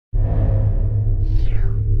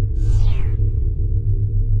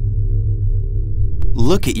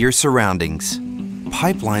Look at your surroundings.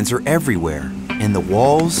 Pipelines are everywhere, in the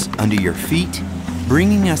walls, under your feet,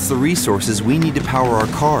 bringing us the resources we need to power our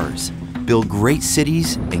cars, build great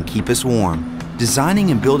cities, and keep us warm.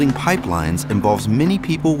 Designing and building pipelines involves many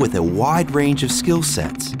people with a wide range of skill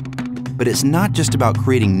sets. But it's not just about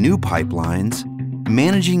creating new pipelines.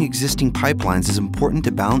 Managing existing pipelines is important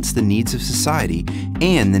to balance the needs of society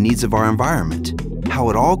and the needs of our environment. How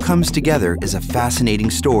it all comes together is a fascinating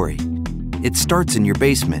story. It starts in your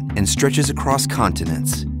basement and stretches across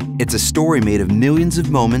continents. It's a story made of millions of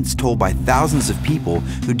moments told by thousands of people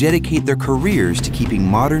who dedicate their careers to keeping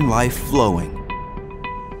modern life flowing.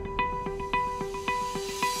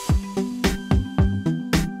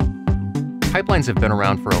 Pipelines have been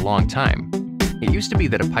around for a long time. It used to be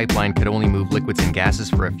that a pipeline could only move liquids and gases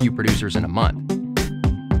for a few producers in a month.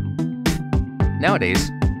 Nowadays,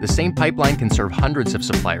 the same pipeline can serve hundreds of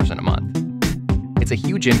suppliers in a month. It's a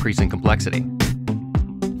huge increase in complexity.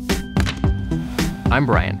 I'm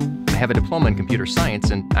Brian. I have a diploma in computer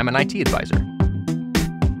science, and I'm an IT advisor.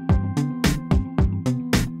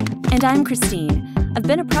 And I'm Christine. I've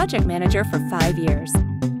been a project manager for 5 years.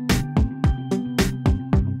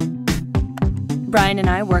 Brian and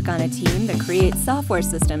I work on a team that creates software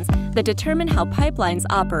systems that determine how pipelines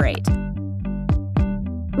operate.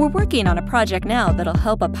 We're working on a project now that'll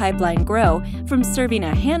help a pipeline grow from serving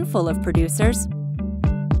a handful of producers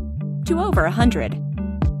to over 100.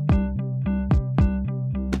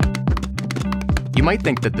 You might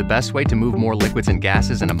think that the best way to move more liquids and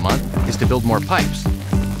gases in a month is to build more pipes.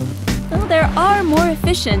 Well, there are more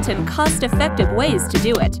efficient and cost-effective ways to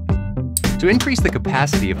do it. To increase the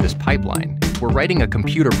capacity of this pipeline, we're writing a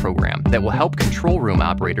computer program that will help control room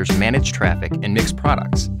operators manage traffic and mix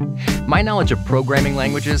products. My knowledge of programming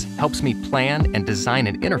languages helps me plan and design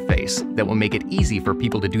an interface that will make it easy for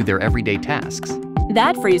people to do their everyday tasks.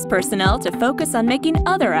 That frees personnel to focus on making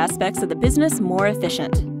other aspects of the business more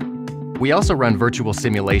efficient. We also run virtual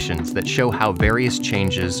simulations that show how various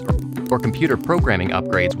changes or computer programming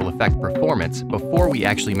upgrades will affect performance before we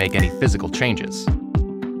actually make any physical changes.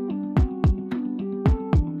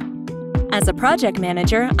 As a project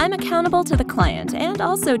manager, I'm accountable to the client and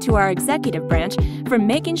also to our executive branch for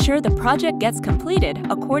making sure the project gets completed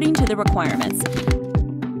according to the requirements.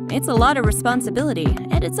 It's a lot of responsibility,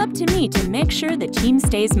 and it's up to me to make sure the team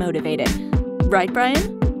stays motivated. Right,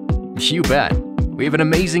 Brian? You bet. We have an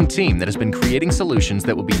amazing team that has been creating solutions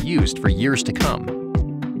that will be used for years to come.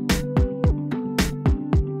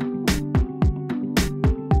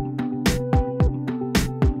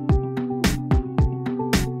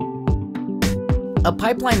 A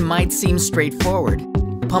pipeline might seem straightforward.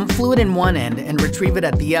 Pump fluid in one end and retrieve it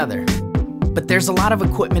at the other. But there's a lot of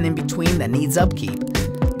equipment in between that needs upkeep.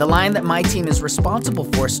 The line that my team is responsible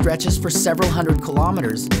for stretches for several hundred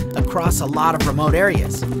kilometers across a lot of remote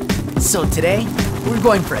areas. So today, we're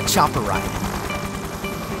going for a chopper ride.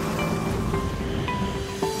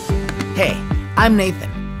 Hey, I'm Nathan.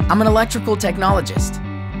 I'm an electrical technologist.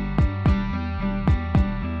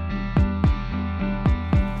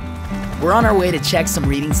 We're on our way to check some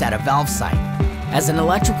readings at a valve site. As an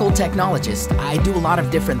electrical technologist, I do a lot of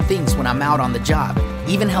different things when I'm out on the job,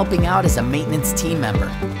 even helping out as a maintenance team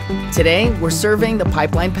member. Today, we're surveying the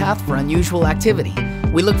pipeline path for unusual activity.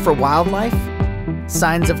 We look for wildlife,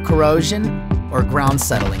 signs of corrosion, or ground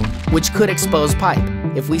settling, which could expose pipe.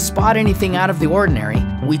 If we spot anything out of the ordinary,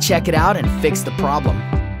 we check it out and fix the problem.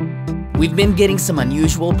 We've been getting some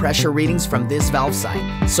unusual pressure readings from this valve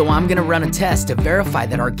site, so I'm gonna run a test to verify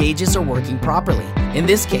that our gauges are working properly. In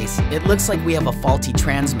this case, it looks like we have a faulty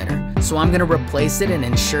transmitter, so I'm gonna replace it and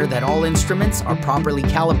ensure that all instruments are properly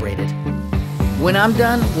calibrated. When I'm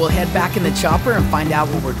done, we'll head back in the chopper and find out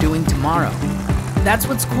what we're doing tomorrow. That's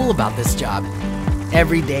what's cool about this job.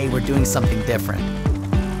 Every day we're doing something different.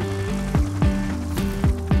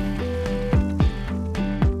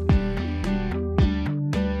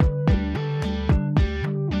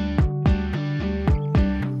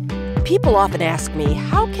 People often ask me,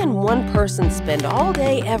 how can one person spend all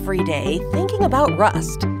day, every day, thinking about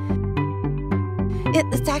rust?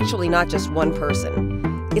 It's actually not just one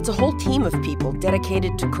person. It's a whole team of people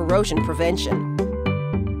dedicated to corrosion prevention.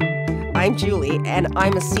 I'm Julie, and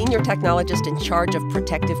I'm a senior technologist in charge of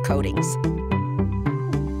protective coatings.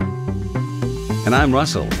 And I'm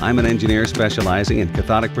Russell. I'm an engineer specializing in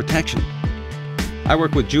cathodic protection. I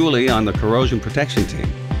work with Julie on the corrosion protection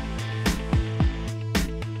team.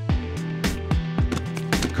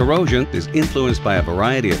 Corrosion is influenced by a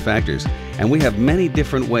variety of factors, and we have many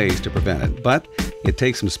different ways to prevent it, but it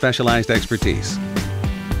takes some specialized expertise.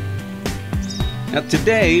 Now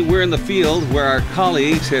today, we're in the field where our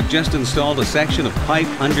colleagues have just installed a section of pipe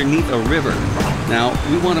underneath a river. Now,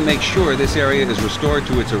 we want to make sure this area is restored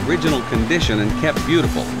to its original condition and kept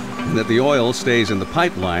beautiful, and that the oil stays in the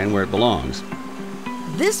pipeline where it belongs.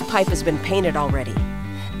 This pipe has been painted already.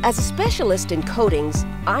 As a specialist in coatings,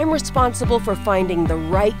 I'm responsible for finding the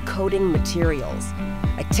right coating materials.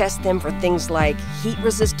 I test them for things like heat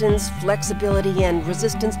resistance, flexibility, and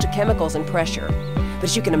resistance to chemicals and pressure. But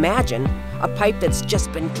as you can imagine, a pipe that's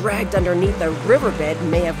just been dragged underneath a riverbed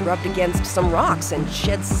may have rubbed against some rocks and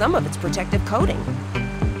shed some of its protective coating.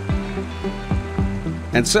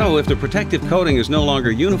 And so, if the protective coating is no longer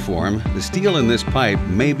uniform, the steel in this pipe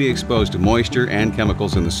may be exposed to moisture and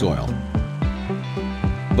chemicals in the soil.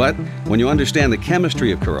 But when you understand the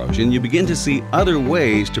chemistry of corrosion, you begin to see other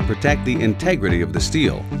ways to protect the integrity of the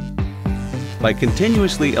steel. By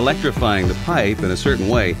continuously electrifying the pipe in a certain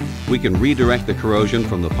way, we can redirect the corrosion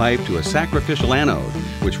from the pipe to a sacrificial anode,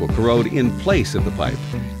 which will corrode in place of the pipe.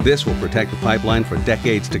 This will protect the pipeline for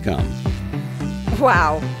decades to come.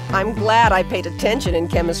 Wow, I'm glad I paid attention in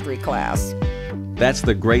chemistry class. That's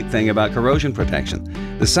the great thing about corrosion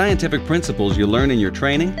protection. The scientific principles you learn in your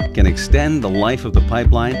training can extend the life of the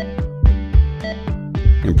pipeline,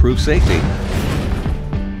 improve safety,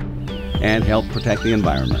 and help protect the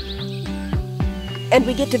environment. And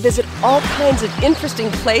we get to visit all kinds of interesting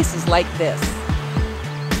places like this.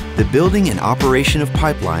 The building and operation of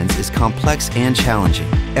pipelines is complex and challenging.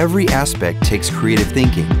 Every aspect takes creative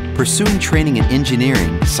thinking. Pursuing training in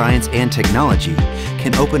engineering, science, and technology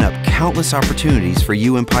can open up countless opportunities for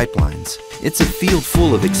you in pipelines. It's a field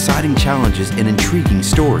full of exciting challenges and intriguing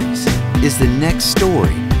stories. Is the next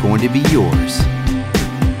story going to be yours?